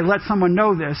after I let someone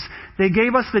know this, they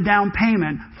gave us the down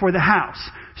payment for the house.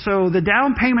 So the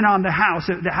down payment on the house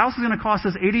is going to cost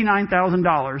us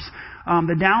 $89,000.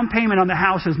 The down payment on the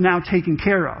house is now taken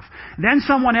care of. Then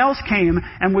someone else came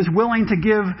and was willing to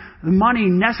give the money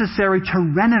necessary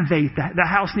to renovate. The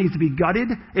house needs to be gutted.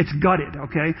 It's gutted,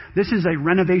 okay? This is a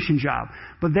renovation job.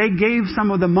 But they gave some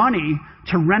of the money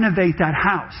to renovate that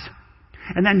house.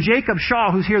 And then Jacob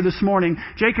Shaw, who's here this morning,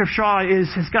 Jacob Shaw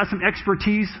has got some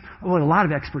expertise, a lot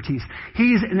of expertise.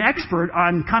 He's an expert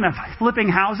on kind of flipping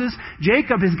houses.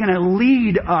 Jacob is going to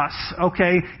lead us,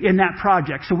 okay, in that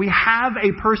project. So we have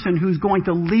a person who's going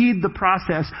to lead the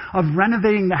process of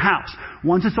renovating the house.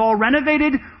 Once it's all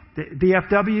renovated, the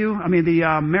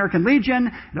American Legion.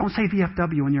 Don't say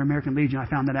VFW when you're American Legion. I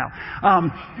found that out.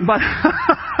 But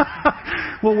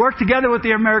we'll work together with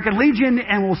the American Legion,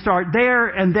 and we'll start there,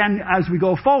 and then as we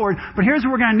go forward. But here's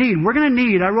what we're going to need. We're going to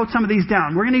need, I wrote some of these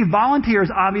down, we're going to need volunteers,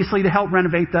 obviously, to help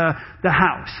renovate the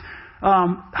house.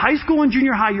 High school and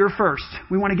junior high, you're first.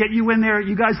 We want to get you in there.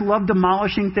 You guys love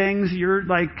demolishing things. You're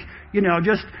like, you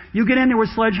get in there with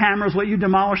sledgehammers, let you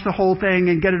demolish the whole thing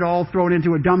and get it all thrown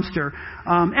into a dumpster.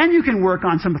 And you can work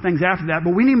on some things after that.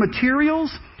 But we need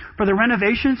materials for the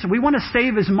renovations. So we want to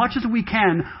save as much as we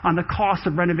can on the cost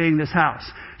of renovating this house.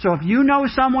 So if you know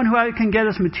someone who can get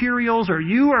us materials, or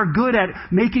you are good at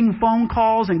making phone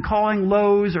calls and calling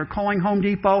Lowe's or calling Home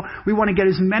Depot, we want to get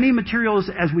as many materials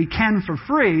as we can for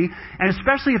free. And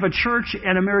especially if a church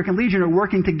and American Legion are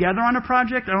working together on a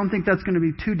project, I don't think that's going to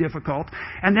be too difficult.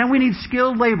 And then we need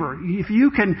skilled labor. If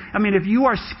you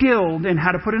are skilled in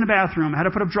how to put in a bathroom, how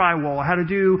to put up drywall, how to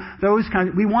do those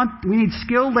kinds, we need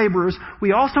skilled laborers.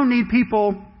 We also need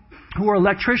people who are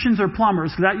electricians or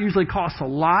plumbers, because that usually costs a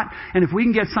lot. And if we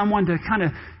can get someone to kind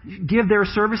of give their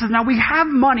services. Now, we have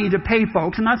money to pay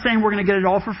folks. I'm not saying we're going to get it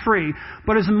all for free,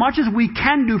 but as much as we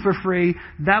can do for free,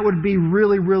 that would be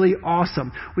really, really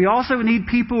awesome. We also need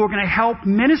people who are going to help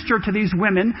minister to these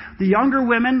women, the younger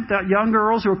women, the young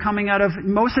girls who are coming out of,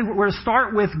 mostly we're going to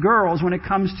start with girls when it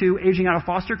comes to aging out of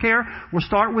foster care. We'll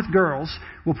start with girls.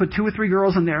 We'll put 2 or 3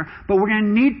 girls in there, but we're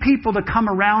going to need people to come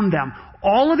around them.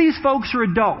 All of these folks are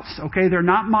adults, okay? They're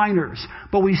not minors.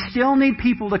 But we still need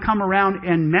people to come around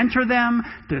and mentor them,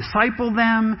 disciple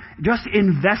them, just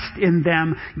invest in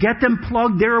them, get them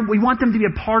plugged there. We want them to be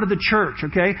a part of the church,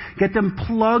 okay? Get them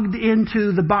plugged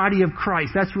into the body of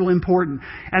Christ. That's really important.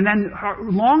 And then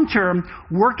long term,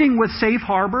 working with Safe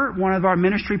Harbor, one of our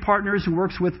ministry partners who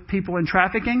works with people in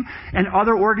trafficking, and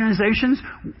other organizations,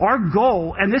 our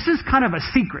goal, and this is kind of a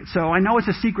secret, so I know it's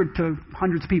a secret to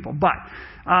hundreds of people, but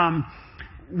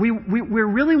we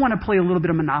really want to play a little bit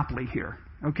of Monopoly here,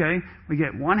 okay? We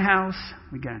get one house,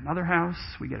 we get another house,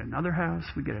 we get another house,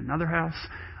 we get another house.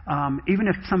 Even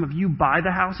if some of you buy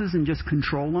the houses and just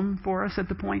control them for us at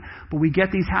the point, but we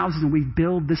get these houses and we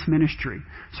build this ministry.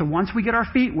 So once we get our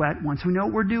feet wet, once we know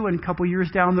what we're doing a couple years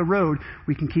down the road,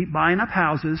 we can keep buying up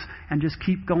houses and just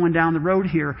keep going down the road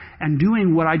here and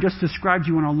doing what I just described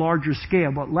to you on a larger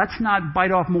scale. But let's not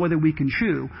bite off more than we can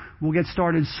chew. We'll get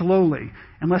started slowly.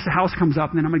 Unless a house comes up,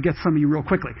 and then I'm going to get some of you real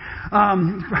quickly.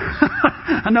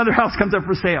 Another house comes up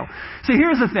for sale. So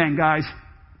here's the thing, guys.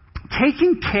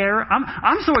 Taking care,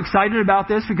 I'm so excited about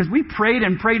this because we prayed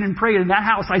and prayed and prayed in that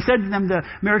house. I said to them, the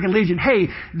American Legion, hey,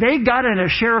 they got in a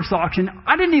sheriff's auction.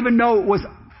 I didn't even know it was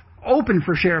open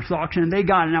for sheriff's auction, and they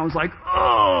got it, and I was like,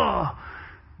 oh.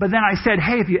 But then I said,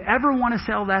 hey, if you ever want to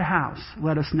sell that house,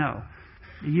 let us know.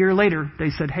 A year later, they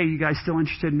said, hey, you guys still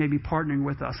interested in maybe partnering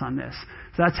with us on this?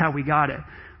 So that's how we got it.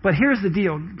 But here's the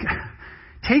deal.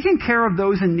 Taking care of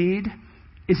those in need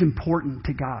is important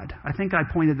to God. I think I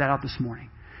pointed that out this morning.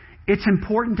 It's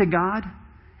important to God,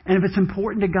 And if it's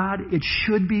important to God, it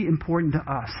should be important to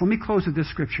us. Let me close with this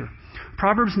scripture.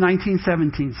 Proverbs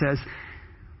 19:17 says,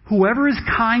 "Whoever is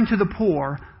kind to the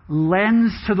poor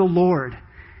lends to the Lord,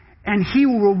 and He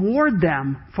will reward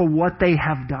them for what they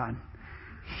have done."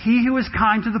 He who is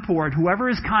kind to the poor, whoever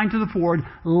is kind to the poor,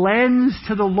 lends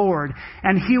to the Lord,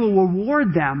 and He will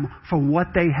reward them for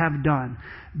what they have done.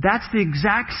 That's the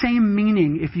exact same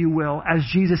meaning, if you will, as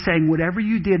Jesus saying, "Whatever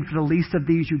you did for the least of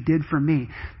these, you did for me."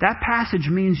 That passage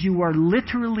means you are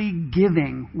literally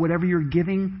giving whatever you're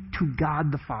giving to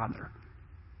God the Father.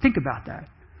 Think about that.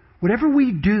 Whatever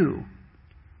we do,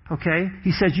 okay,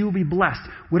 He says you will be blessed.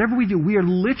 Whatever we do, we are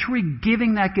literally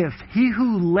giving that gift. He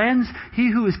who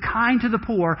is kind to the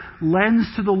poor,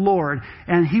 lends to the Lord,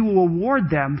 and He will reward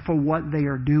them for what they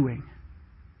are doing.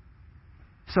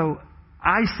 So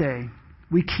I say,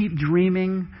 we keep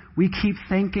dreaming, we keep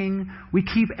thinking, we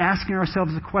keep asking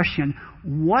ourselves the question,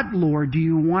 what, Lord, do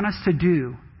you want us to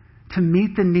do to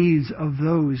meet the needs of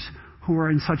those who are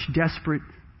in such desperate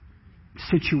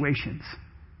situations?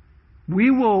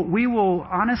 We will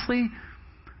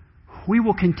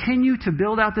continue to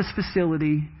build out this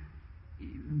facility,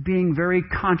 being very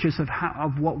conscious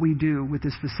of what we do with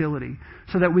this facility,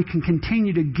 so that we can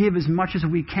continue to give as much as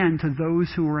we can to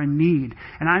those who are in need.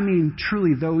 And I mean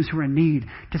truly those who are in need,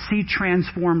 to see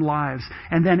transformed lives.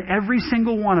 And then every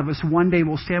single one of us one day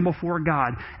will stand before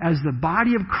God as the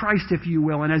body of Christ, if you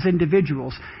will, and as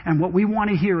individuals. And what we want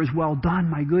to hear is, "Well done,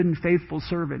 my good and faithful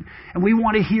servant." And we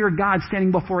want to hear God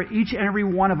standing before each and every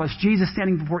one of us, Jesus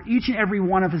standing before each and every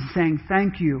one of us saying,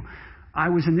 "Thank you. I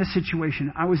was in this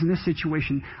situation. I was in this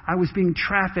situation. I was being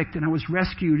trafficked and I was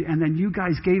rescued. And then you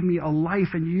guys gave me a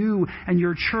life, and you and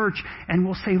your church." And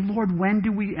we'll say, "Lord, when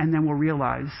do we?" And then we'll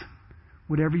realize,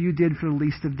 whatever you did for the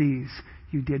least of these,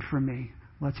 you did for me.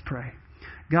 Let's pray.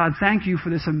 God, thank you for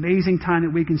this amazing time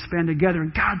that we can spend together.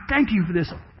 And God, thank you for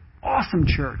this awesome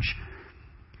church.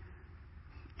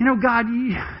 You know, God,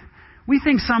 we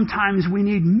think sometimes we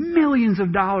need millions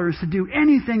of dollars to do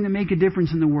anything to make a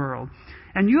difference in the world.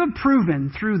 And you have proven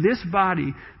through this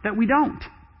body that we don't.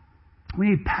 We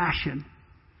need passion.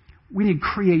 We need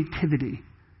creativity.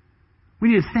 We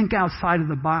need to think outside of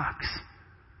the box.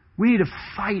 We need to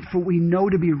fight for what we know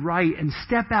to be right and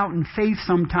step out in faith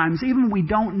sometimes, even when we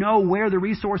don't know where the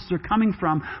resources are coming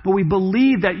from, but we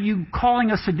believe that you calling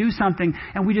us to do something,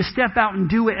 and we just step out and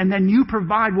do it, and then you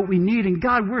provide what we need. And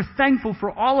God, we're thankful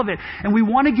for all of it. And we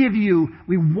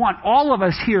want all of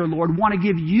us here, Lord, want to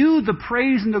give you the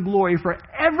praise and the glory for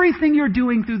everything you're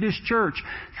doing through this church.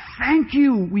 Thank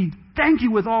you. We thank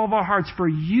you with all of our hearts for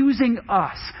using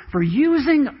us,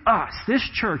 this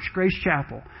church, Grace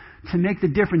Chapel, to make the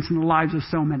difference in the lives of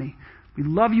so many. We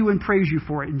love you and praise you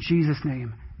for it. In Jesus'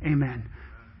 name, amen.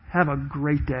 Have a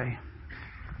great day.